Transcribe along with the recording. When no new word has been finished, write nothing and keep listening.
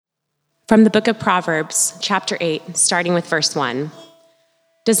From the book of Proverbs, chapter 8, starting with verse 1.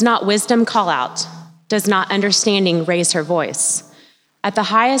 Does not wisdom call out? Does not understanding raise her voice? At the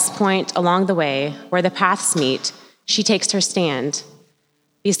highest point along the way, where the paths meet, she takes her stand.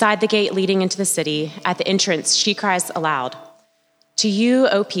 Beside the gate leading into the city, at the entrance, she cries aloud. To you,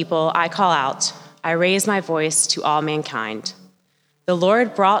 O people, I call out. I raise my voice to all mankind. The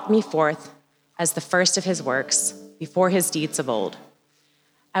Lord brought me forth as the first of his works, before his deeds of old.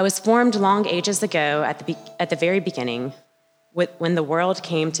 I was formed long ages ago at the very beginning, when the world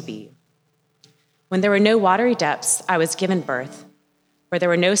came to be. When there were no watery depths, I was given birth, where there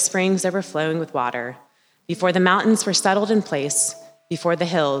were no springs overflowing with water. Before the mountains were settled in place, before the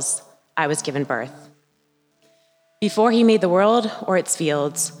hills, I was given birth. Before he made the world or its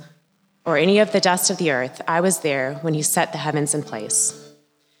fields, or any of the dust of the earth, I was there when he set the heavens in place.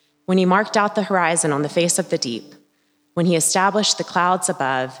 When he marked out the horizon on the face of the deep, when he established the clouds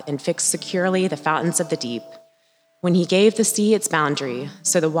above and fixed securely the fountains of the deep, when he gave the sea its boundary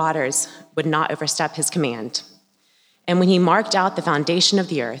so the waters would not overstep his command, and when he marked out the foundation of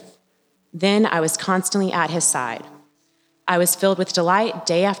the earth, then I was constantly at his side. I was filled with delight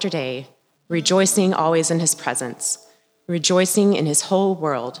day after day, rejoicing always in his presence, rejoicing in his whole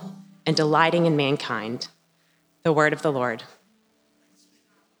world, and delighting in mankind. The word of the Lord.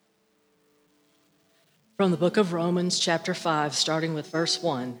 From the book of Romans, chapter 5, starting with verse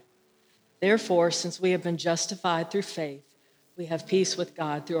 1. Therefore, since we have been justified through faith, we have peace with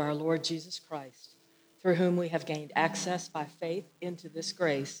God through our Lord Jesus Christ, through whom we have gained access by faith into this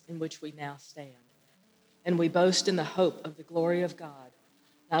grace in which we now stand. And we boast in the hope of the glory of God.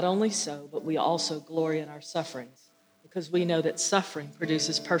 Not only so, but we also glory in our sufferings, because we know that suffering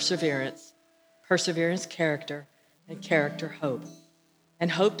produces perseverance, perseverance character, and character hope. And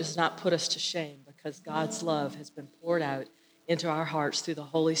hope does not put us to shame, because God's love has been poured out into our hearts through the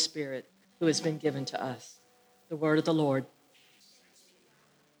Holy Spirit who has been given to us. The word of the Lord.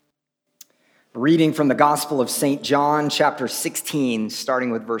 Reading from the Gospel of St. John, chapter 16, starting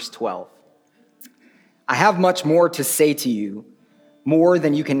with verse 12. I have much more to say to you, more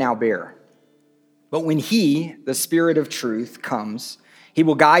than you can now bear. But when he, the Spirit of truth, comes, he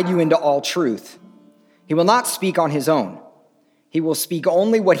will guide you into all truth. He will not speak on his own. He will speak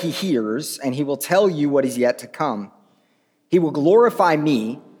only what he hears, and he will tell you what is yet to come. He will glorify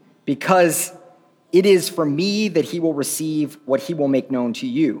me, because it is from me that he will receive what he will make known to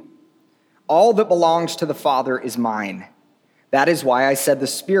you. All that belongs to the Father is mine. That is why I said the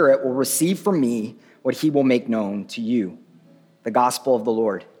Spirit will receive from me what he will make known to you. The Gospel of the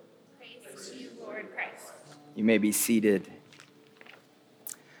Lord. Praise to you, Lord Christ. You may be seated.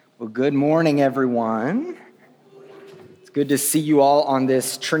 Well, good morning, everyone. Good to see you all on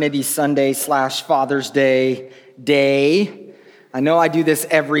this Trinity Sunday / Father's Day. I know I do this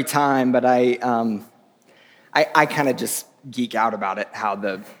every time, but I kind of just geek out about it, how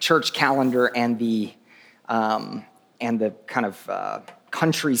the church calendar and the kind of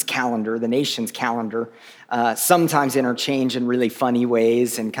country's calendar, the nation's calendar, sometimes interchange in really funny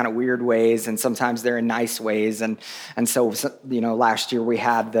ways and kind of weird ways, and sometimes they're in nice ways. And so, last year we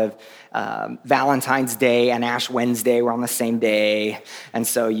had the Valentine's Day and Ash Wednesday were on the same day. And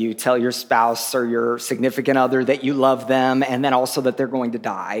so you tell your spouse or your significant other that you love them, and then also that they're going to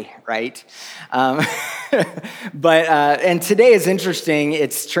die, right? And today is interesting.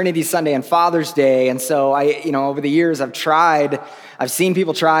 It's Trinity Sunday and Father's Day. And so over the years I've seen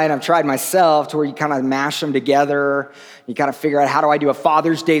people try, and I've tried myself, to where you kind of mash them together. You kind of figure out, how do I do a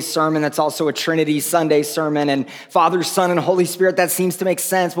Father's Day sermon that's also a Trinity Sunday sermon, and Father, Son, and Holy Spirit? That seems to make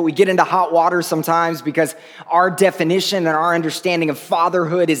sense, but we get into hot water sometimes because our definition and our understanding of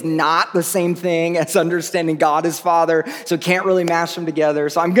fatherhood is not the same thing as understanding God as Father, so can't really mash them together.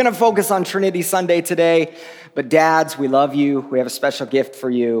 So I'm going to focus on Trinity Sunday today. But dads, we love you. We have a special gift for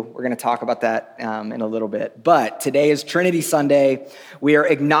you. We're going to talk about that in a little bit. But today is Trinity Sunday. We are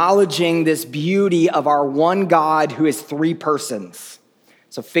acknowledging this beauty of our one God who is three persons.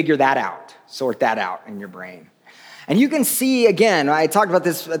 So figure that out. Sort that out in your brain. And you can see, again, I talked about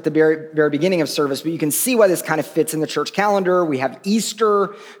this at the very beginning of service, but you can see why this kind of fits in the church calendar. We have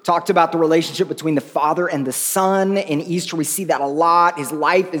Easter, talked about the relationship between the Father and the Son. In Easter, we see that a lot. His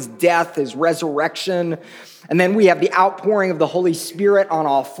life, his death, his resurrection. And then we have the outpouring of the Holy Spirit on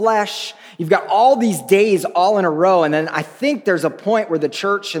all flesh. You've got all these days all in a row. And then I think there's a point where the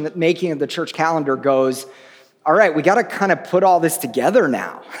church and the making of the church calendar goes, all right, we got to kind of put all this together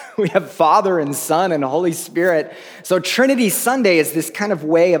now. We have Father and Son and Holy Spirit. So Trinity Sunday is this kind of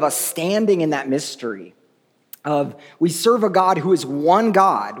way of us standing in that mystery. of we serve a God who is one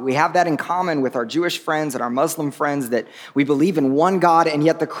God. We have that in common with our Jewish friends and our Muslim friends, that we believe in one God, and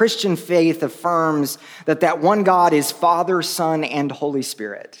yet the Christian faith affirms that one God is Father, Son, and Holy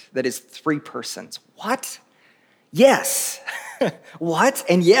Spirit, that is 3 persons. What? Yes. What?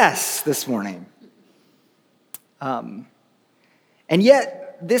 And yes, this morning. And yet,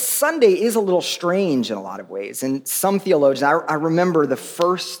 this Sunday is a little strange in a lot of ways. And some theologians, I remember the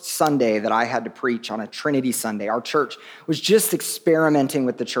first Sunday that I had to preach on a Trinity Sunday. Our church was just experimenting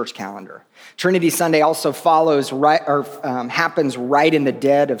with the church calendar. Trinity Sunday also happens right in the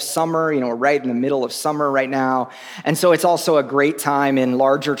dead of summer, right in the middle of summer right now. And so it's also a great time in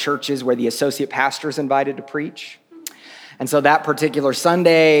larger churches where the associate pastor is invited to preach. And so that particular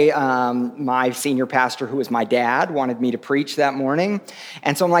Sunday, my senior pastor, who was my dad, wanted me to preach that morning.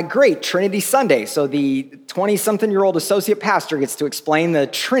 And so I'm like, great, Trinity Sunday. So the 20-something-year-old associate pastor gets to explain the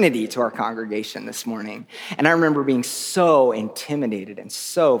Trinity to our congregation this morning. And I remember being so intimidated and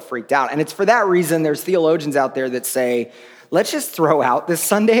so freaked out. And it's for that reason there's theologians out there that say, let's just throw out this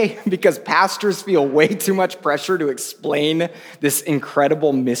Sunday because pastors feel way too much pressure to explain this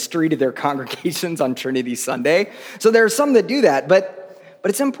incredible mystery to their congregations on Trinity Sunday. So there are some that do that, but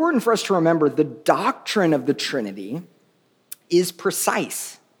it's important for us to remember the doctrine of the Trinity is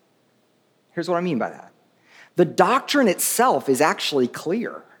precise. Here's what I mean by that. The doctrine itself is actually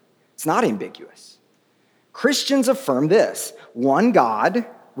clear. It's not ambiguous. Christians affirm this: one God,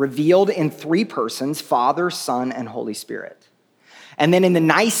 revealed in 3 persons, Father, Son, and Holy Spirit. And then in the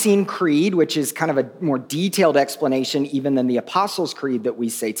Nicene Creed, which is kind of a more detailed explanation even than the Apostles' Creed that we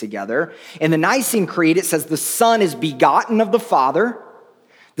say together, in the Nicene Creed it says the Son is begotten of the Father,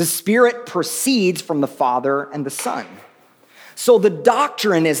 the Spirit proceeds from the Father and the Son. So the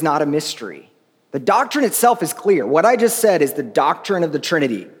doctrine is not a mystery. The doctrine itself is clear. What I just said is the doctrine of the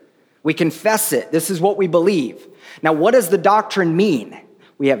Trinity. We confess it. This is what we believe. Now, what does the doctrine mean?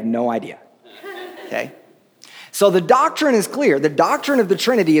 We have no idea, okay? So the doctrine is clear. The doctrine of the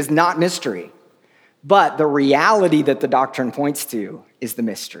Trinity is not mystery, but the reality that the doctrine points to is the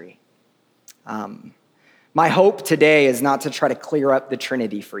mystery. My hope today is not to try to clear up the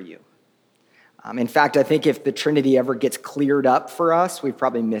Trinity for you. In fact, I think if the Trinity ever gets cleared up for us, we've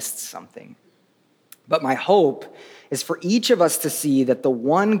probably missed something. But my hope is for each of us to see that the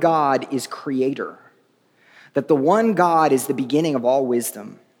one God is creator, that the one God is the beginning of all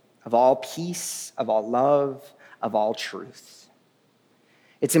wisdom, of all peace, of all love, of all truth.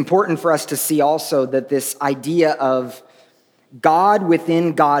 It's important for us to see also that this idea of God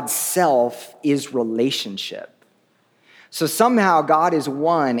within God's self is relationship. So somehow God is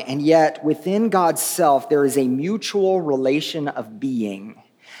one, and yet within God's self there is a mutual relation of being.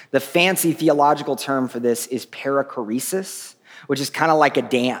 The fancy theological term for this is perichoresis, which is kind of like a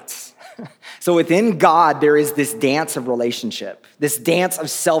dance. So within God, there is this dance of relationship, this dance of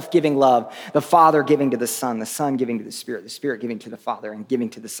self-giving love, the Father giving to the Son giving to the Spirit giving to the Father, and giving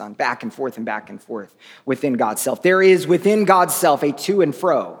to the Son, back and forth within God's self. There is within God's self a to and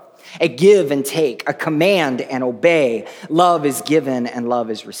fro, a give and take, a command and obey. Love is given and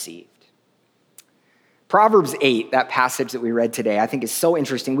love is received. Proverbs 8, that passage that we read today, I think is so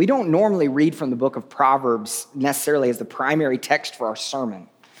interesting. We don't normally read from the book of Proverbs necessarily as the primary text for our sermon.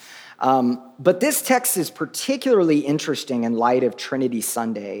 But this text is particularly interesting in light of Trinity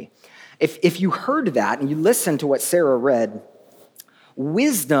Sunday. If you heard that and you listened to what Sarah read,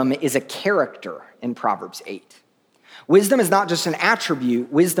 wisdom is a character in Proverbs 8. Wisdom is not just an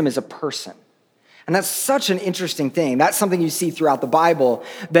attribute, wisdom is a person. And that's such an interesting thing. That's something you see throughout the Bible,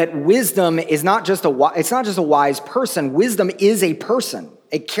 that wisdom is not just a wise person. Wisdom is a person,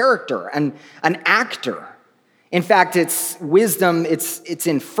 a character, and an actor. In fact, it's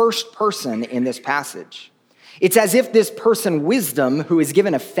in first person in this passage. It's as if this person, wisdom, who is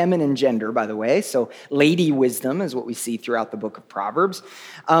given a feminine gender, by the way, so Lady Wisdom is what we see throughout the book of Proverbs.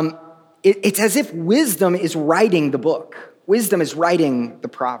 It's as if wisdom is writing the book. Wisdom is writing the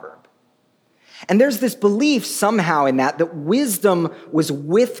proverb. And there's this belief somehow in that wisdom was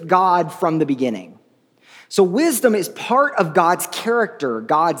with God from the beginning. So wisdom is part of God's character,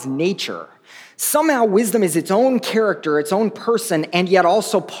 God's nature. Somehow wisdom is its own character, its own person, and yet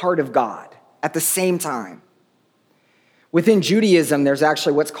also part of God at the same time. Within Judaism, there's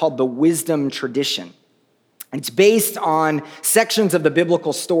actually what's called the wisdom tradition. It's based on sections of the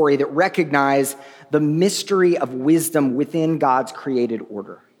biblical story that recognize the mystery of wisdom within God's created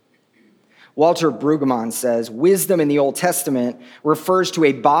order. Walter Brueggemann says, wisdom in the Old Testament refers to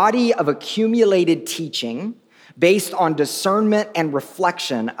a body of accumulated teaching based on discernment and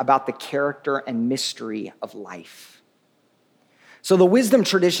reflection about the character and mystery of life. So the wisdom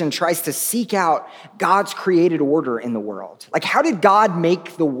tradition tries to seek out God's created order in the world. Like, how did God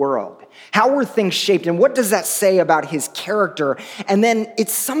make the world? How were things shaped? And what does that say about his character? And then it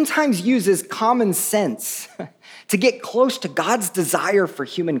sometimes uses common sense to get close to God's desire for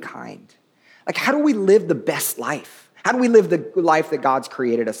humankind. Like, how do we live the best life? How do we live the life that God's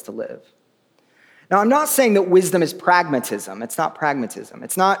created us to live? Now, I'm not saying that wisdom is pragmatism. It's not pragmatism.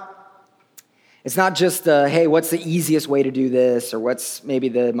 It's not just, hey, what's the easiest way to do this, or what's maybe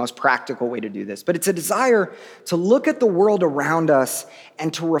the most practical way to do this, but it's a desire to look at the world around us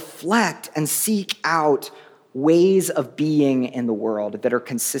and to reflect and seek out ways of being in the world that are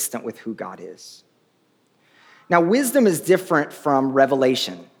consistent with who God is. Now, wisdom is different from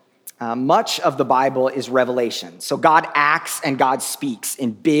revelation. Much of the Bible is revelation. So God acts and God speaks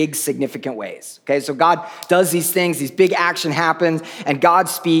in big, significant ways. Okay, so God does these things, these big action happens, and God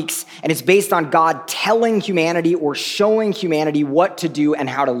speaks, and it's based on God telling humanity or showing humanity what to do and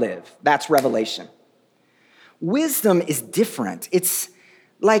how to live. That's revelation. Wisdom is different. It's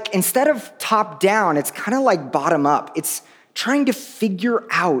like, instead of top down, it's kind of like bottom up. It's trying to figure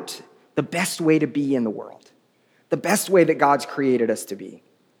out the best way to be in the world, the best way that God's created us to be.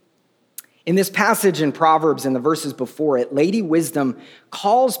 In this passage in Proverbs and the verses before it, Lady Wisdom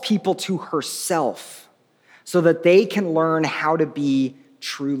calls people to herself so that they can learn how to be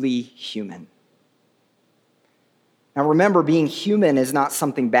truly human. Now remember, being human is not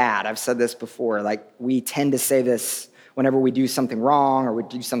something bad. I've said this before. Like, we tend to say this whenever we do something wrong or we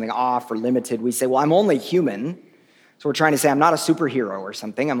do something off or limited. We say, well, I'm only human. So we're trying to say I'm not a superhero or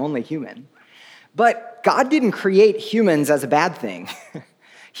something. I'm only human. But God didn't create humans as a bad thing.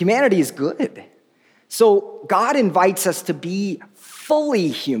 Humanity is good. So God invites us to be fully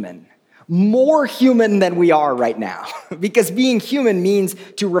human, more human than we are right now, because being human means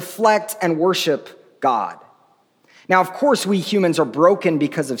to reflect and worship God. Now, of course, we humans are broken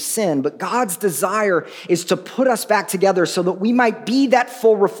because of sin, but God's desire is to put us back together so that we might be that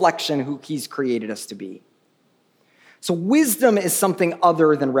full reflection who he's created us to be. So wisdom is something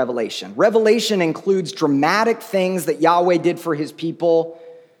other than revelation. Revelation includes dramatic things that Yahweh did for his people,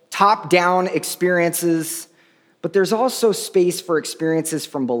 top-down experiences, but there's also space for experiences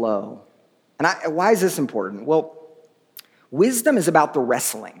from below. And why is this important? Well, wisdom is about the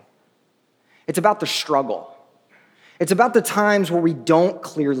wrestling. It's about the struggle. It's about the times where we don't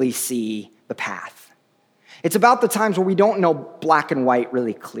clearly see the path. It's about the times where we don't know black and white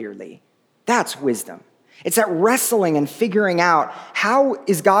really clearly. That's wisdom. It's that wrestling and figuring out, how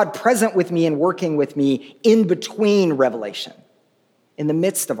is God present with me and working with me in between revelation, in the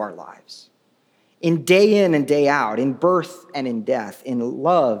midst of our lives, in and day out, in birth and in death, in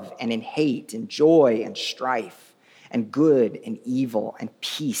love and in hate, in joy and strife, and good and evil, and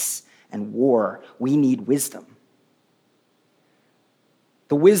peace and war. We need wisdom.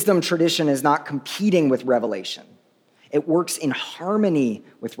 The wisdom tradition is not competing with revelation. It works in harmony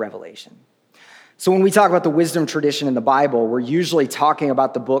with revelation. So when we talk about the wisdom tradition in the Bible, we're usually talking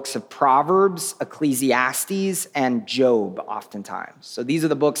about the books of Proverbs, Ecclesiastes, and Job oftentimes. So these are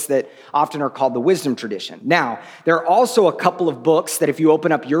the books that often are called the wisdom tradition. Now, there are also a couple of books that if you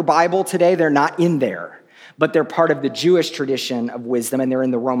open up your Bible today, they're not in there, but they're part of the Jewish tradition of wisdom, and they're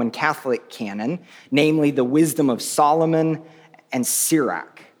in the Roman Catholic canon, namely the Wisdom of Solomon and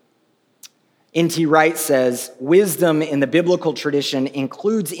Sirach. N.T. Wright says, wisdom in the biblical tradition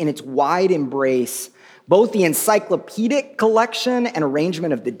includes in its wide embrace both the encyclopedic collection and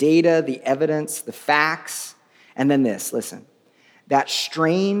arrangement of the data, the evidence, the facts, and then this, listen, that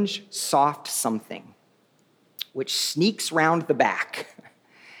strange, soft something which sneaks round the back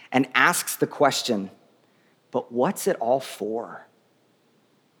and asks the question, but what's it all for?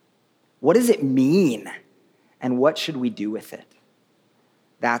 What does it mean? And what should we do with it?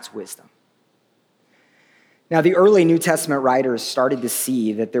 That's wisdom. Now, the early New Testament writers started to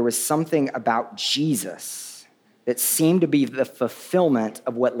see that there was something about Jesus that seemed to be the fulfillment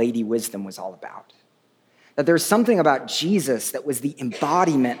of what Lady Wisdom was all about. That there's something about Jesus that was the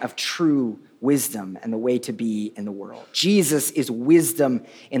embodiment of true wisdom and the way to be in the world. Jesus is wisdom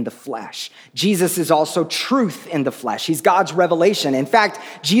in the flesh. Jesus is also truth in the flesh. He's God's revelation. In fact,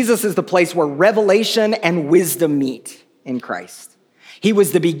 Jesus is the place where revelation and wisdom meet in Christ. He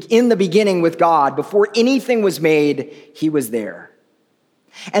was in the beginning with God. Before anything was made, he was there.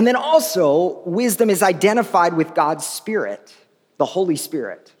 And then also, wisdom is identified with God's Spirit, the Holy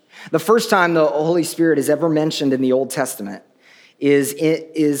Spirit. The first time the Holy Spirit is ever mentioned in the Old Testament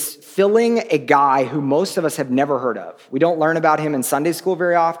is filling a guy who most of us have never heard of. We don't learn about him in Sunday school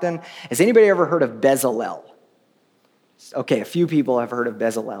very often. Has anybody ever heard of Bezalel? Okay, a few people have heard of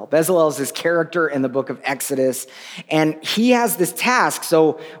Bezalel. Bezalel is this character in the book of Exodus, and he has this task.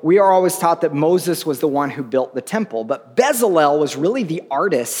 So we are always taught that Moses was the one who built the temple, but Bezalel was really the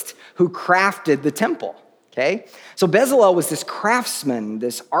artist who crafted the temple, okay? So Bezalel was this craftsman,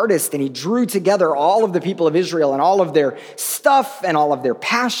 this artist, and he drew together all of the people of Israel and all of their stuff and all of their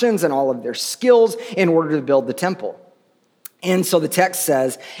passions and all of their skills in order to build the temple. And so the text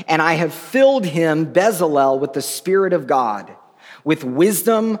says, and I have filled him, Bezalel, with the Spirit of God, with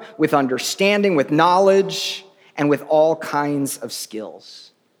wisdom, with understanding, with knowledge, and with all kinds of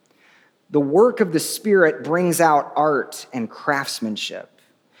skills. The work of the Spirit brings out art and craftsmanship.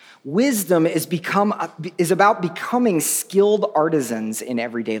 Wisdom is about becoming skilled artisans in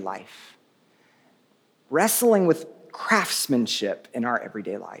everyday life, wrestling with craftsmanship in our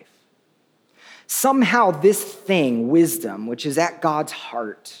everyday life. Somehow this thing, wisdom, which is at God's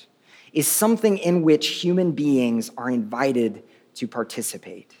heart, is something in which human beings are invited to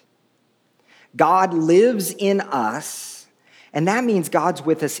participate. God lives in us, and that means God's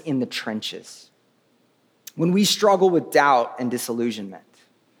with us in the trenches. When we struggle with doubt and disillusionment,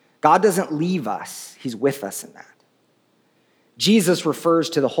 God doesn't leave us, he's with us in that. Jesus refers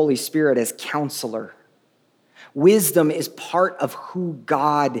to the Holy Spirit as counselor. Wisdom is part of who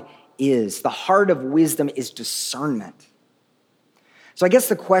God is. The heart of wisdom is discernment. So I guess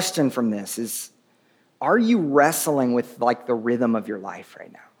the question from this is, are you wrestling with like the rhythm of your life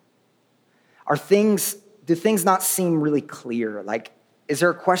right now? Do things not seem really clear? Like, is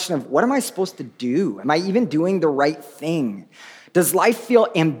there a question of what am I supposed to do? Am I even doing the right thing? Does life feel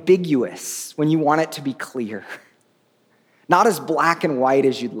ambiguous when you want it to be clear? Not as black and white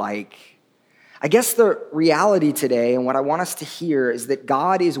as you'd like. I guess the reality today, and what I want us to hear, is that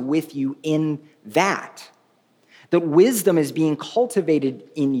God is with you in that. That wisdom is being cultivated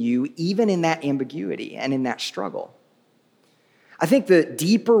in you, even in that ambiguity and in that struggle. I think the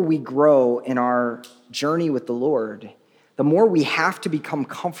deeper we grow in our journey with the Lord, the more we have to become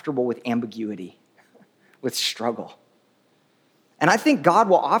comfortable with ambiguity, with struggle. And I think God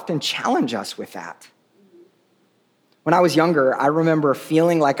will often challenge us with that. When I was younger, I remember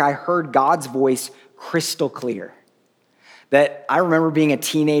feeling like I heard God's voice crystal clear. That I remember being a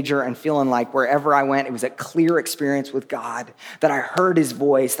teenager and feeling like wherever I went, it was a clear experience with God, that I heard his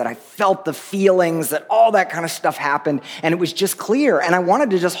voice, that I felt the feelings, that all that kind of stuff happened, and it was just clear. And I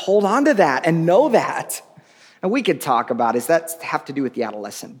wanted to just hold on to that and know that. And we could talk about, does that have to do with the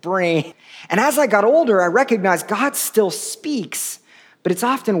adolescent brain? And as I got older, I recognized God still speaks, but it's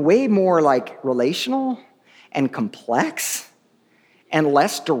often way more like relational and complex and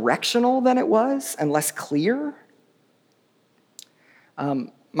less directional than it was and less clear.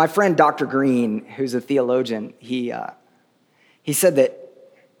 My friend Dr. Green, who's a theologian, he said that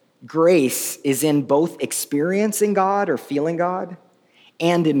grace is in both experiencing God or feeling God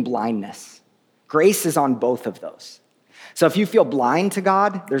and in blindness. Grace is on both of those. So if you feel blind to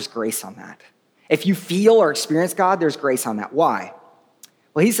God, there's grace on that. If you feel or experience God, there's grace on that. Why?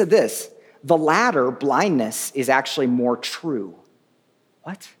 Well, he said this, the latter, blindness, is actually more true.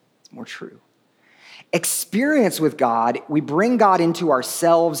 What? It's more true. Experience with God, we bring God into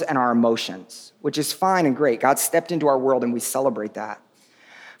ourselves and our emotions, which is fine and great. God stepped into our world and we celebrate that.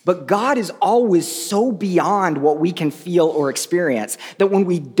 But God is always so beyond what we can feel or experience that when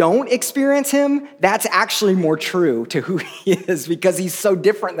we don't experience him, that's actually more true to who he is because he's so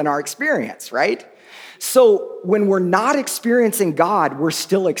different than our experience, right? So when we're not experiencing God, we're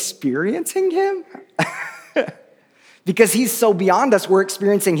still experiencing him? Because he's so beyond us, we're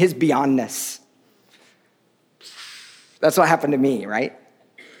experiencing his beyondness. That's what happened to me, right?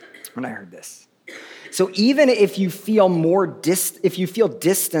 When I heard this. So even if you feel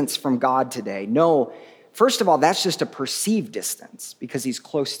distance from God today, no, first of all, that's just a perceived distance because he's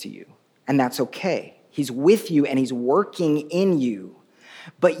close to you, and that's okay. He's with you and he's working in you.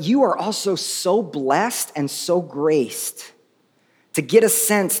 But you are also so blessed and so graced to get a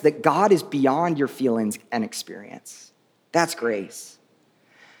sense that God is beyond your feelings and experience. That's grace.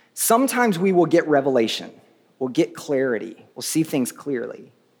 Sometimes we will get revelation. We'll get clarity. We'll see things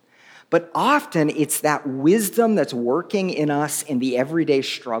clearly. But often it's that wisdom that's working in us in the everyday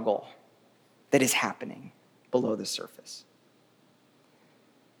struggle that is happening below the surface.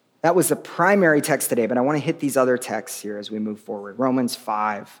 That was the primary text today, but I want to hit these other texts here as we move forward. Romans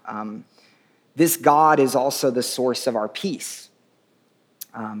 5. This God is also the source of our peace.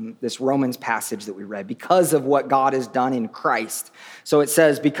 This Romans passage that we read, because of what God has done in Christ. So it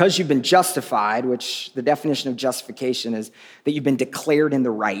says, because you've been justified, which the definition of justification is that you've been declared in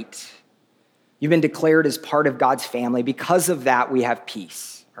the right. You've been declared as part of God's family. Because of that, we have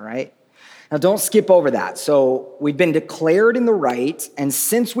peace, all right? Now, don't skip over that. So we've been declared in the right, and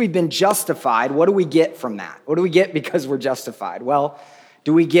since we've been justified, what do we get from that? What do we get because we're justified? Well,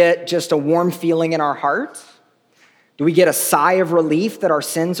 do we get just a warm feeling in our heart? Do we get a sigh of relief that our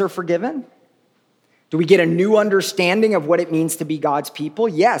sins are forgiven? Do we get a new understanding of what it means to be God's people?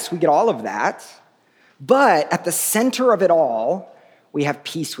 Yes, we get all of that. But at the center of it all, we have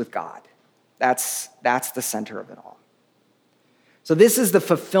peace with God. That's the center of it all. So this is the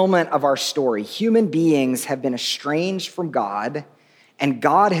fulfillment of our story. Human beings have been estranged from God, and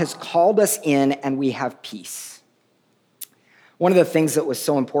God has called us in, and we have peace. One of the things that was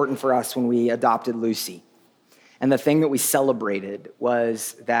so important for us when we adopted Lucy, and the thing that we celebrated,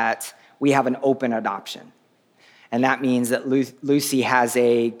 was that we have an open adoption. And that means that Lucy has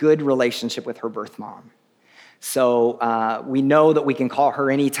a good relationship with her birth mom. So we know that we can call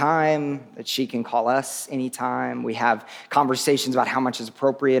her anytime, that she can call us anytime. We have conversations about how much is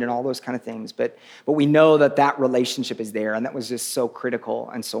appropriate and all those kind of things. But we know that relationship is there, and that was just so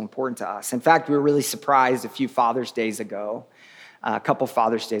critical and so important to us. In fact, we were really surprised a couple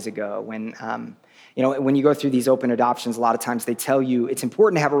Father's Days ago, when when you go through these open adoptions, a lot of times they tell you it's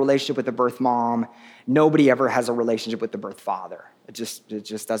important to have a relationship with the birth mom. Nobody ever has a relationship with the birth father. It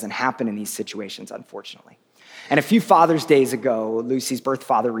just doesn't happen in these situations, unfortunately. And a few Father's Days ago, Lucy's birth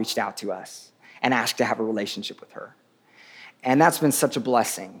father reached out to us and asked to have a relationship with her. And that's been such a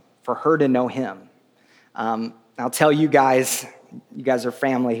blessing for her to know him. I'll tell you guys are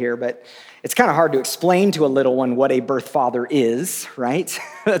family here, but it's kind of hard to explain to a little one what a birth father is, right?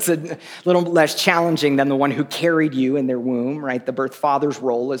 That's a little less challenging than the one who carried you in their womb, right? The birth father's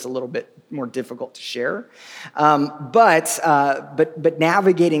role is a little bit more difficult to share. But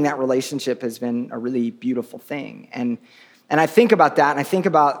navigating that relationship has been a really beautiful thing. And I think about that, and I think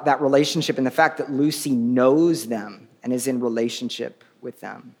about that relationship and the fact that Lucy knows them and is in relationship with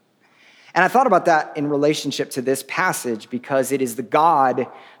them. And I thought about that in relationship to this passage because it is the God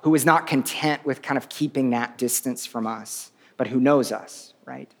who is not content with kind of keeping that distance from us, but who knows us,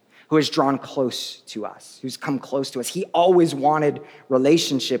 right? Who has drawn close to us, who's come close to us. He always wanted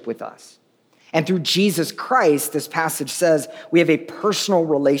relationship with us. And through Jesus Christ, this passage says, we have a personal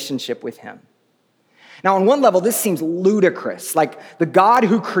relationship with him. Now, on one level, this seems ludicrous. Like the God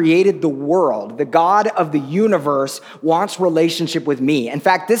who created the world, the God of the universe, wants relationship with me. In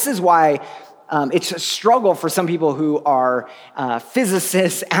fact, this is why it's a struggle for some people who are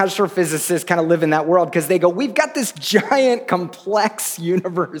physicists, astrophysicists, kind of live in that world, because they go, we've got this giant, complex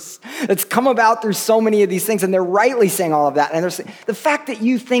universe that's come about through so many of these things, and they're rightly saying all of that. And they're saying, the fact that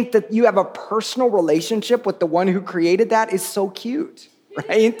you think that you have a personal relationship with the one who created that is so cute.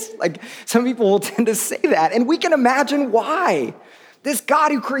 Right? Like some people will tend to say that, and we can imagine why. This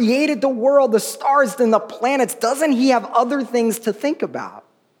God who created the world, the stars and the planets, doesn't he have other things to think about?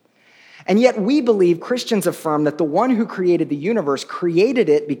 And yet we believe, Christians affirm, that the one who created the universe created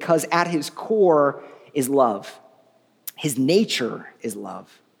it because at his core is love. His nature is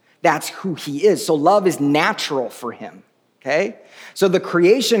love. That's who he is. So love is natural for him. Okay? So the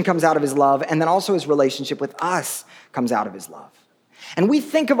creation comes out of his love, and then also his relationship with us comes out of his love. And we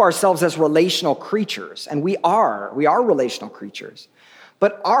think of ourselves as relational creatures, and we are relational creatures.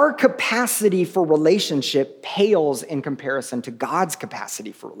 But our capacity for relationship pales in comparison to God's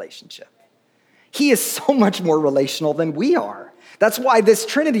capacity for relationship. He is so much more relational than we are. That's why this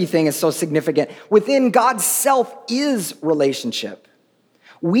Trinity thing is so significant. Within God's self is relationship.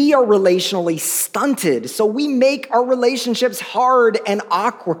 We are relationally stunted, so we make our relationships hard and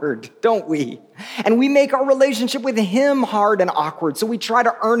awkward, don't we? And we make our relationship with him hard and awkward, so we try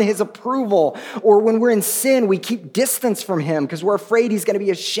to earn his approval. Or when we're in sin, we keep distance from him because we're afraid he's going to be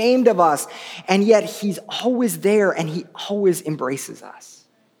ashamed of us. And yet he's always there, and he always embraces us.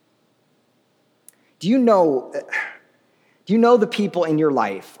 Do you know the people in your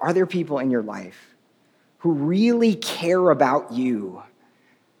life? Are there people in your life who really care about you?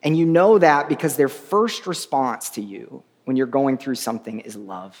 And you know that because their first response to you when you're going through something is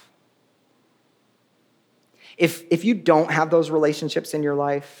love. If you don't have those relationships in your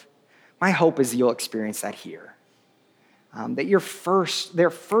life, my hope is you'll experience that here. That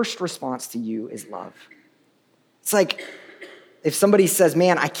their first response to you is love. It's like if somebody says,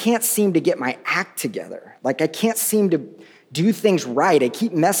 man, I can't seem to get my act together. Like I can't seem to do things right. I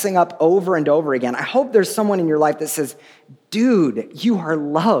keep messing up over and over again. I hope there's someone in your life that says, dude, you are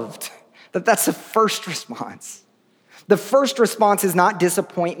loved. That's the first response. The first response is not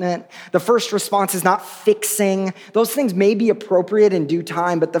disappointment. The first response is not fixing. Those things may be appropriate in due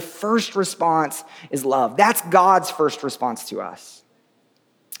time, but the first response is love. That's God's first response to us.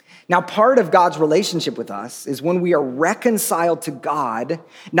 Now, part of God's relationship with us is when we are reconciled to God,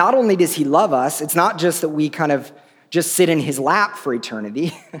 not only does he love us, it's not just that we kind of just sit in his lap for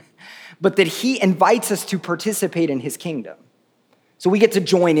eternity, but that he invites us to participate in his kingdom. So we get to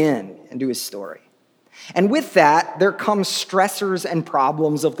join in and do his story. And with that, there comes stressors and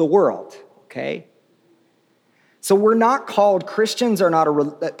problems of the world, okay? So we're not called, Christians are not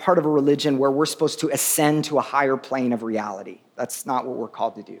a part of a religion where we're supposed to ascend to a higher plane of reality. That's not what we're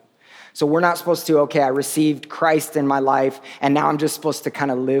called to do. So we're not supposed to, okay, I received Christ in my life, and now I'm just supposed to kind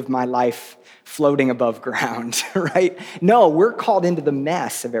of live my life floating above ground, right? No, we're called into the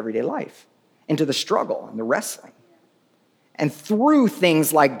mess of everyday life, into the struggle and the wrestling. And through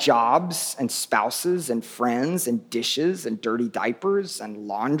things like jobs and spouses and friends and dishes and dirty diapers and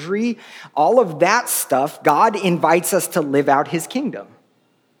laundry, all of that stuff, God invites us to live out his kingdom.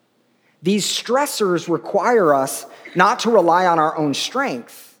 These stressors require us not to rely on our own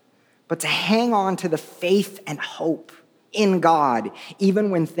strength, but to hang on to the faith and hope in God, even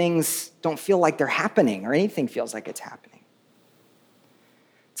when things don't feel like they're happening or anything feels like it's happening.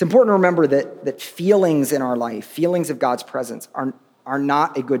 It's important to remember that feelings in our life, feelings of God's presence, are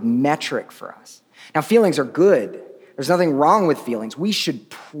not a good metric for us. Now, feelings are good. There's nothing wrong with feelings. We should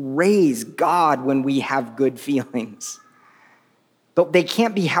praise God when we have good feelings. But they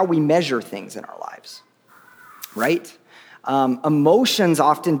can't be how we measure things in our lives, right? Emotions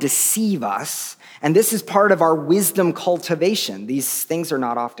often deceive us, and this is part of our wisdom cultivation. These things are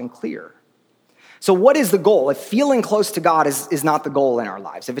not often clear. So what is the goal? If feeling close to God is not the goal in our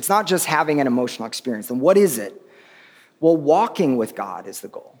lives, if it's not just having an emotional experience, then what is it? Well, walking with God is the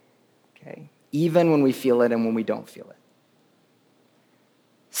goal, okay? Even when we feel it and when we don't feel it.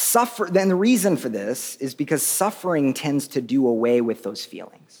 Then the reason for this is because suffering tends to do away with those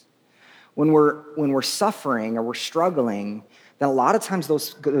feelings. When we're suffering or we're struggling, then a lot of times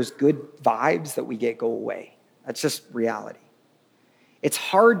those good vibes that we get go away. That's just reality. It's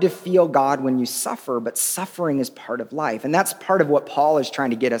hard to feel God when you suffer, but suffering is part of life. And that's part of what Paul is trying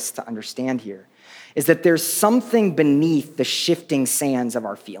to get us to understand here, is that there's something beneath the shifting sands of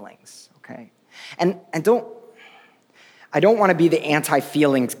our feelings, okay? And I don't want to be the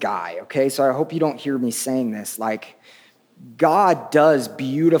anti-feelings guy, okay? So I hope you don't hear me saying this. Like, God does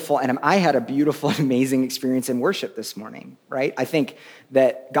beautiful, and I had a beautiful, amazing experience in worship this morning, right? I think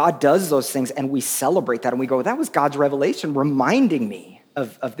that God does those things, and we celebrate that, and we go, that was God's revelation reminding me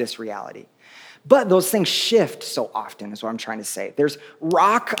of this reality. But those things shift so often, is what I'm trying to say. There's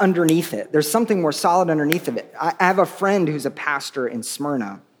rock underneath it. There's something more solid underneath of it. I have a friend who's a pastor in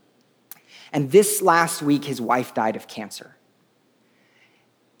Smyrna, and this last week, his wife died of cancer.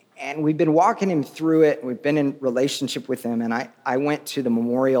 And we've been walking him through it. We've been in relationship with him. And I went to the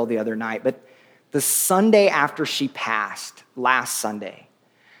memorial the other night. But the Sunday after she passed, last Sunday,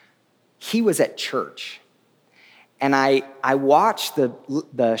 he was at church. And I watched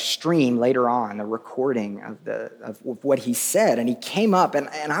the stream later on, the recording of what he said. And he came up, and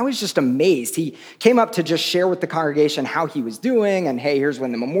I was just amazed. He came up to just share with the congregation how he was doing, and hey, here's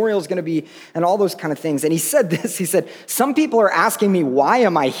when the memorial is going to be, and all those kind of things. And he said this, he said, some people are asking me, why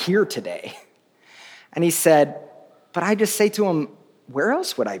am I here today? And he said, but I just say to him, where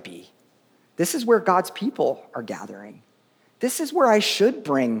else would I be? This is where God's people are gathering. This is where I should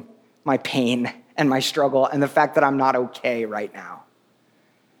bring my pain and my struggle and the fact that I'm not okay right now.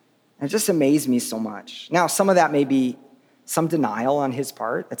 And it just amazed me so much. Now, some of that may be some denial on his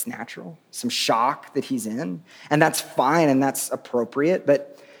part. That's natural. Some shock that he's in. And that's fine and that's appropriate.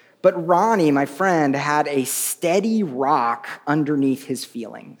 But Ronnie, my friend, had a steady rock underneath his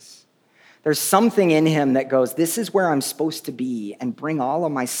feelings. There's something in him that goes, this is where I'm supposed to be and bring all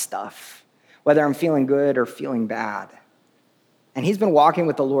of my stuff, whether I'm feeling good or feeling bad. And he's been walking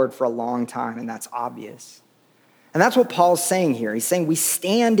with the Lord for a long time, and that's obvious. And that's what Paul's saying here. He's saying we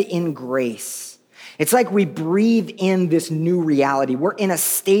stand in grace. It's like we breathe in this new reality. We're in a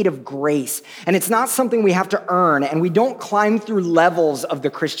state of grace, and it's not something we have to earn, and we don't climb through levels of the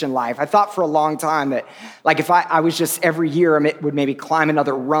Christian life. I thought for a long time that, like, if I was just every year, I would maybe climb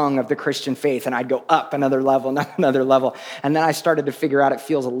another rung of the Christian faith, and I'd go up another level, another level. And then I started to figure out it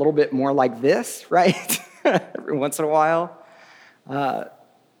feels a little bit more like this, right? Every once in a while.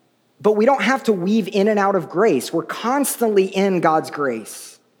 But we don't have to weave in and out of grace. We're constantly in God's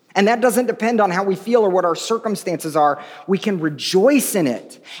grace. And that doesn't depend on how we feel or what our circumstances are. We can rejoice in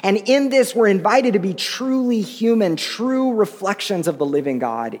it. And in this, we're invited to be truly human, true reflections of the living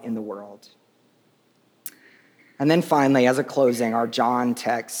God in the world. And then finally, as a closing, our John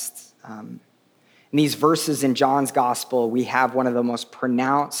text. In these verses in John's gospel, we have one of the most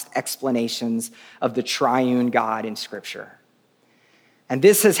pronounced explanations of the triune God in Scripture. And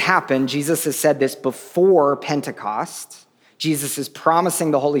this has happened, Jesus has said this before Pentecost. Jesus is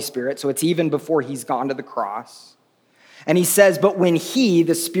promising the Holy Spirit, so it's even before he's gone to the cross. And he says, but when he,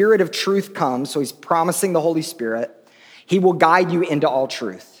 the Spirit of truth, comes, so he's promising the Holy Spirit, he will guide you into all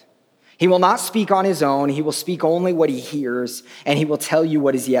truth. He will not speak on his own. He will speak only what he hears, and he will tell you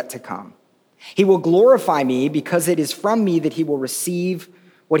what is yet to come. He will glorify me because it is from me that he will receive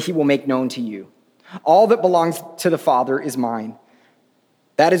what he will make known to you. All that belongs to the Father is mine.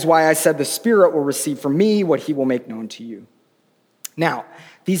 That is why I said the Spirit will receive from me what he will make known to you. Now,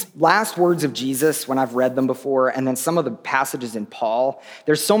 these last words of Jesus, when I've read them before, and then some of the passages in Paul,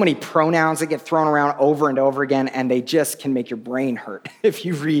 there's so many pronouns that get thrown around over and over again, and they just can make your brain hurt if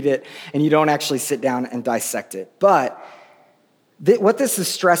you read it and you don't actually sit down and dissect it. But what this is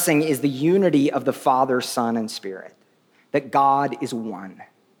stressing is the unity of the Father, Son, and Spirit, that God is one.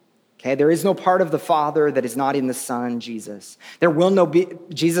 Okay, there is no part of the Father that is not in the Son, Jesus.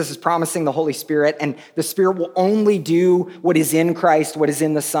 Jesus is promising the Holy Spirit, and the Spirit will only do what is in Christ, what is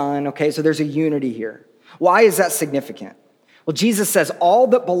in the Son. Okay, so there's a unity here. Why is that significant? Well, Jesus says, all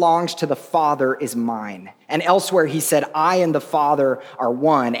that belongs to the Father is mine. And elsewhere he said, I and the Father are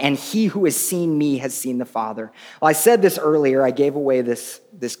one, and he who has seen me has seen the Father. Well, I said this earlier. I gave away this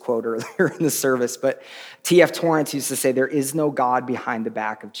quote earlier in the service, but T.F. Torrance used to say, there is no God behind the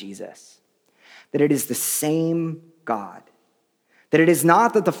back of Jesus. That it is the same God. That it is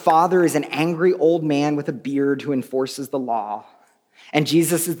not that the Father is an angry old man with a beard who enforces the law, and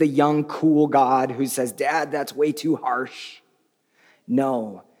Jesus is the young, cool God who says, Dad, that's way too harsh.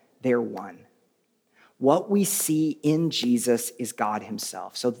 No, they're one. What we see in Jesus is God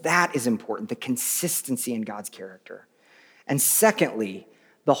himself. So that is important, the consistency in God's character. And secondly,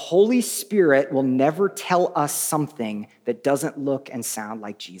 the Holy Spirit will never tell us something that doesn't look and sound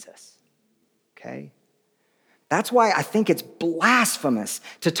like Jesus. Okay? That's why I think it's blasphemous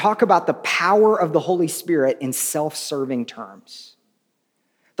to talk about the power of the Holy Spirit in self-serving terms.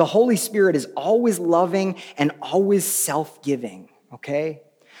 The Holy Spirit is always loving and always self-giving. Okay?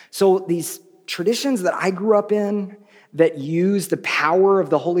 So these traditions that I grew up in that use the power of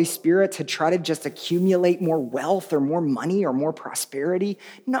the Holy Spirit to try to just accumulate more wealth or more money or more prosperity,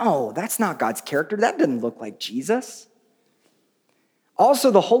 no, that's not God's character. That doesn't look like Jesus.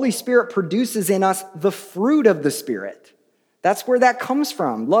 Also, the Holy Spirit produces in us the fruit of the Spirit. That's where that comes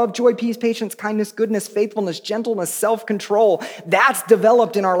from. Love, joy, peace, patience, kindness, goodness, faithfulness, gentleness, self-control. That's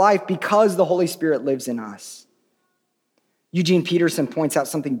developed in our life because the Holy Spirit lives in us. Eugene Peterson points out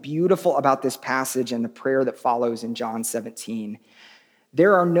something beautiful about this passage and the prayer that follows in John 17.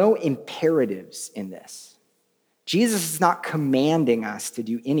 There are no imperatives in this. Jesus is not commanding us to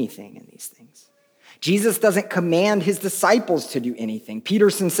do anything in these things. Jesus doesn't command his disciples to do anything.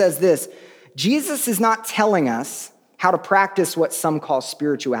 Peterson says this, Jesus is not telling us how to practice what some call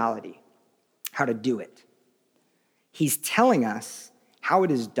spirituality, how to do it. He's telling us how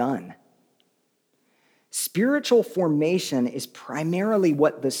it is done. Spiritual formation is primarily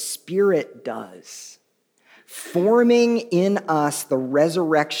what the Spirit does, forming in us the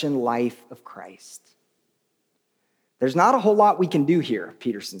resurrection life of Christ. There's not a whole lot we can do here,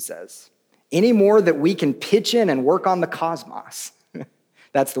 Peterson says, any more that we can pitch in and work on the cosmos.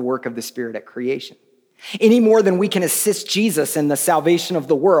 That's the work of the Spirit at creation. Any more than we can assist Jesus in the salvation of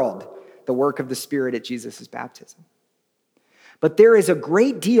the world, the work of the Spirit at Jesus' baptism. But there is a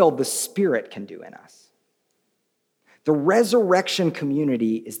great deal the Spirit can do in us. The resurrection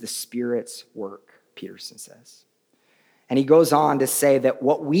community is the Spirit's work, Peterson says. And he goes on to say that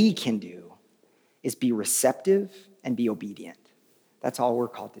what we can do is be receptive and be obedient. That's all we're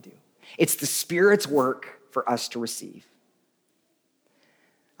called to do. It's the Spirit's work for us to receive.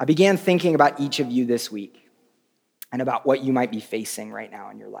 I began thinking about each of you this week and about what you might be facing right now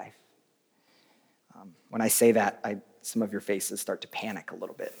in your life. When I say that, some of your faces start to panic a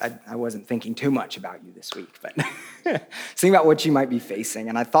little bit. I wasn't thinking too much about you this week, but thinking about what you might be facing.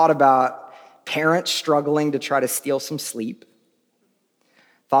 And I thought about parents struggling to try to steal some sleep.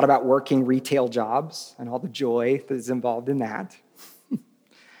 Thought about working retail jobs and all the joy that is involved in that.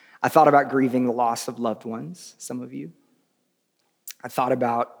 I thought about grieving the loss of loved ones, some of you. I thought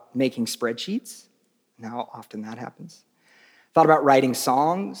about making spreadsheets and how often that happens. Thought about writing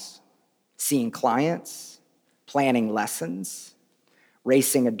songs, seeing clients, planning lessons,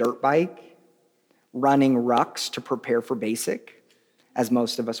 racing a dirt bike, running rucks to prepare for basic, as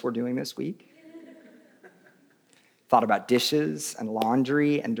most of us were doing this week. Thought about dishes and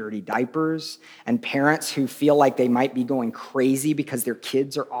laundry and dirty diapers and parents who feel like they might be going crazy because their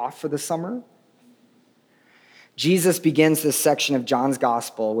kids are off for the summer. Jesus begins this section of John's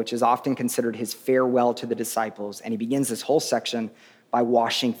gospel, which is often considered his farewell to the disciples, and he begins this whole section by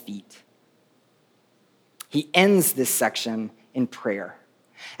washing feet. He ends this section in prayer.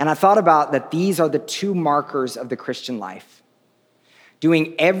 And I thought about that these are the two markers of the Christian life.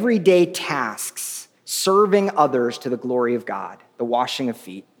 Doing everyday tasks, serving others to the glory of God, the washing of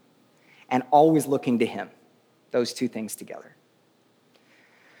feet, and always looking to him, those two things together.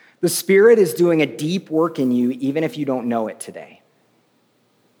 The Spirit is doing a deep work in you, even if you don't know it today.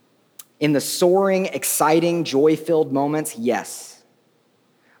 In the soaring, exciting, joy-filled moments, yes,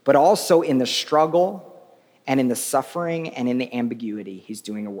 but also in the struggle and in the suffering and in the ambiguity, he's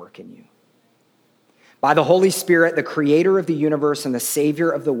doing a work in you. By the Holy Spirit, the creator of the universe and the savior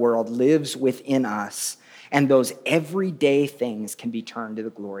of the world lives within us, and those everyday things can be turned to the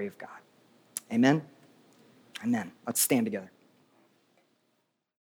glory of God. Amen? Amen. Let's stand together.